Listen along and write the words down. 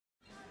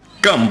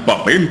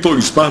Campamento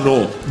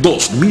Hispano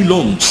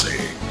 2011.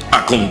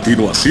 A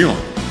continuación,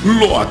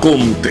 lo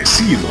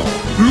acontecido,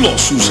 lo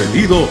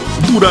sucedido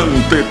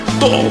durante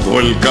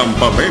todo el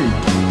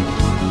campamento.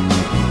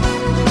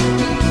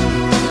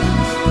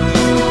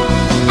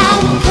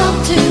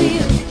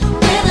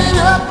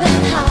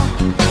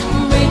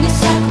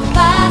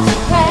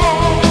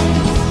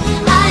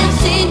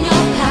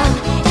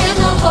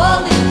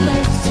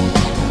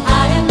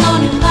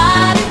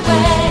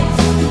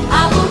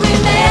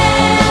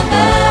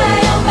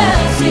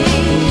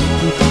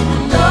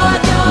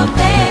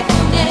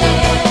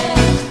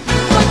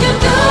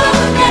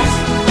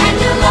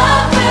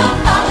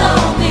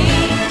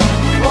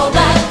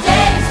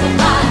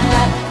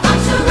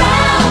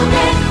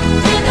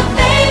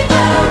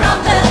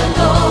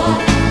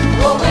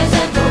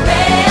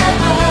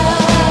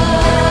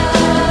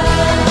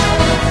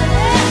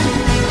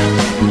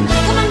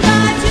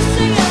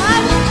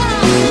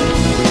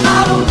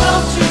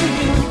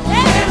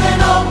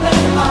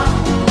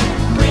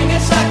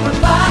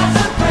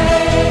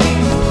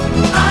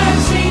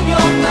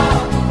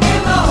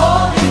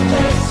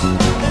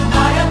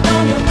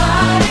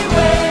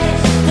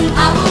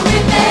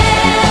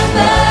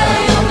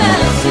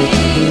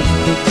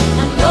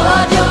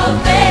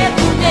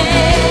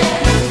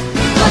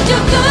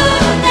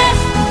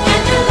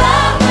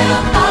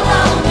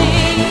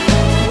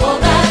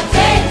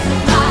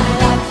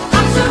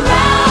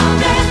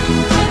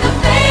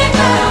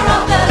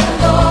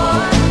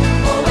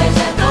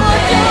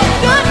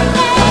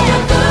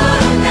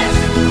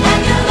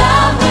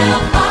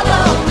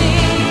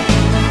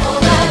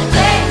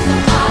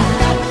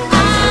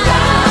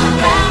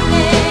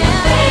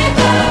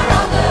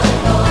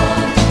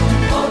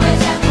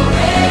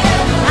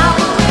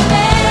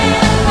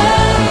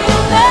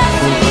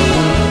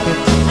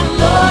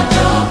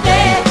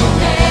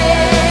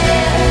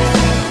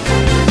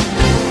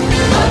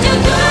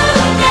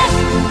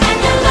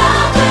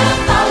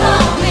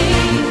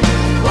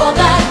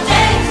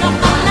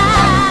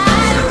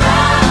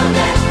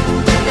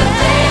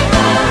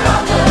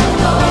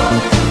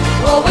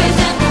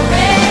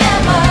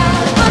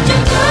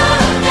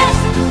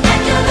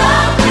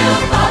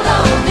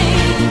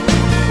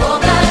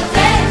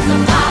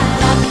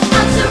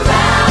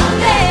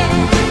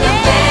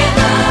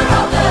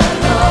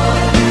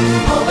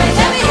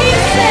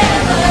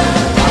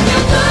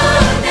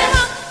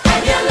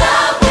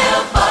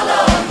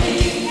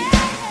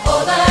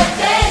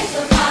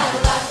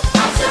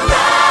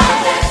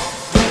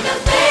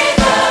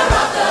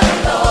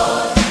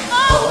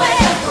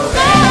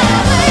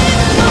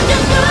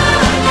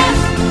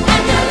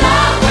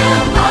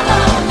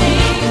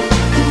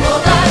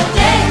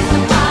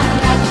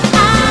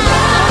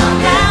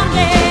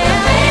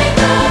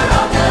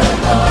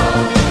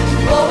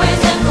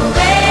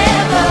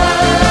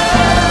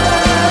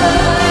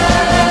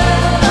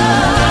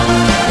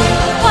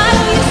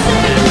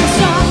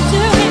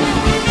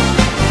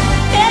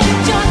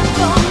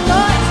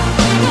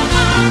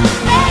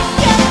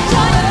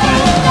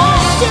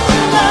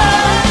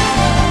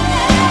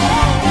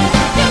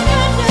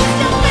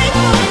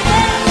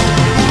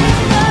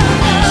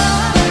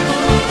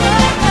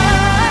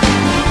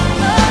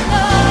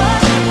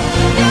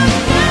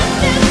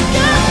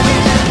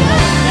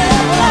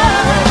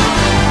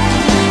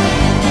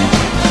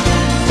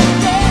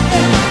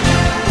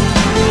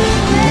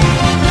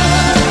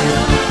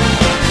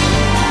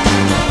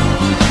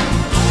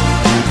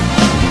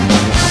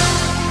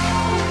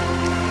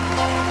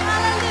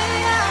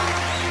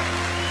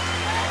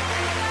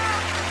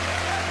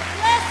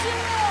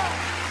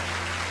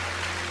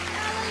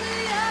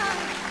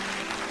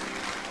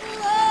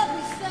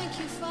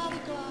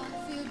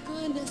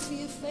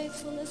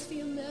 For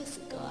your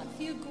mercy, God,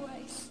 for your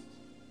grace.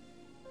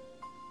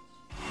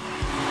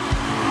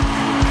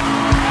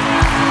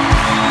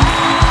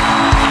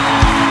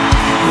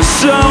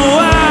 So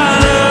I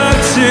look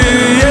to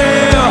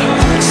you,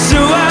 so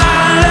I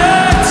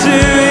look to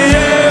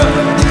you.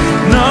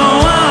 No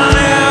one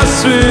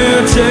else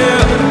will do,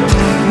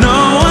 no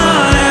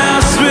one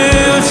else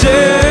will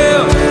do.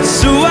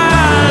 So I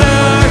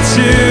look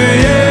to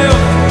you,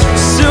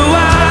 so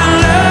I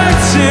look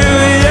to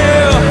you.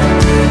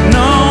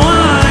 No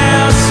one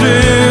else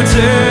will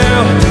do,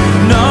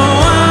 no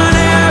one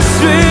else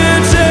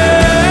will do.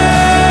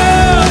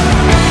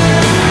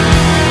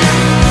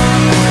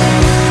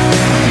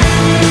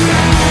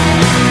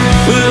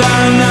 Well,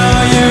 I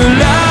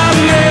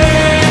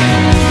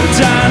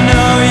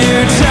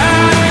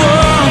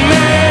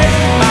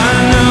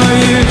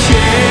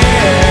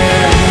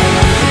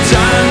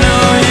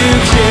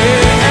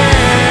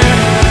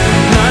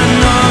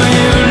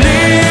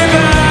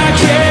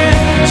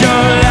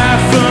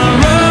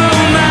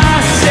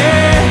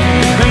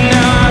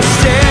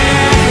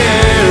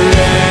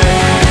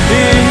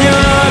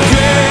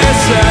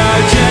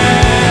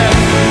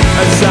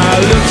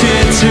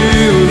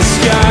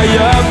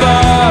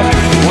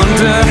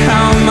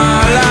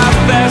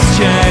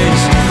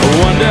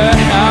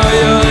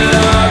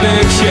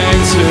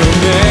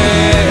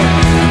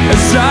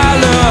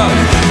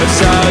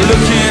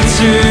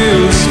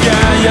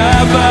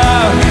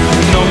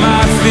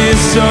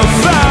so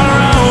far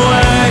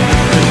away,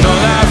 and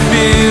all I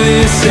feel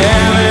is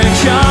heaven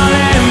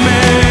calling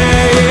me.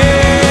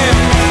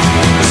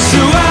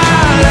 So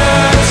I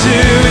look to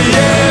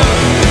you,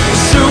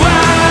 so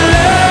I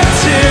look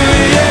to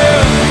you.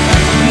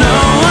 No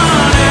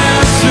one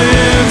else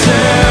will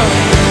do,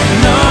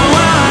 no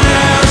one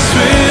else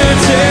will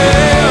do.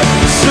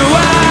 So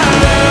I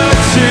look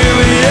to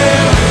you,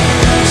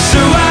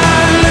 so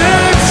I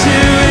look to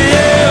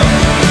you.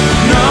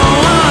 No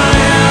one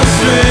else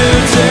will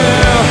do,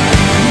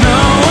 no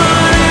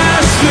one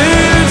else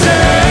will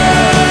do.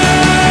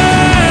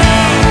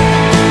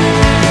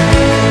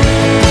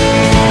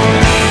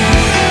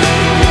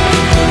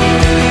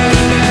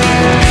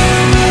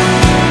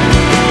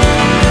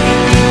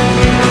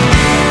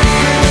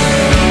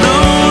 No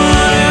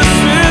one else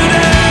will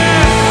do.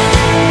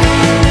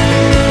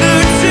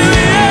 Look to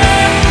you,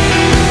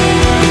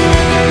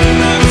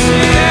 look to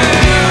you.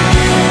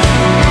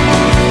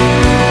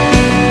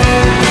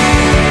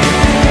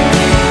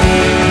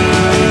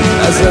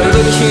 As I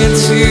look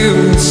into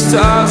the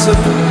stars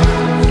above,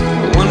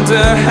 I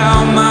wonder how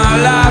my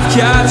life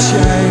got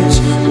changed.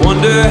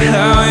 Wonder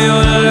how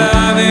your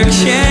love it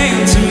came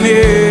to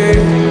me.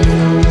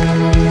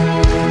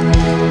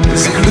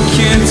 As I look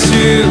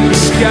into the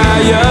sky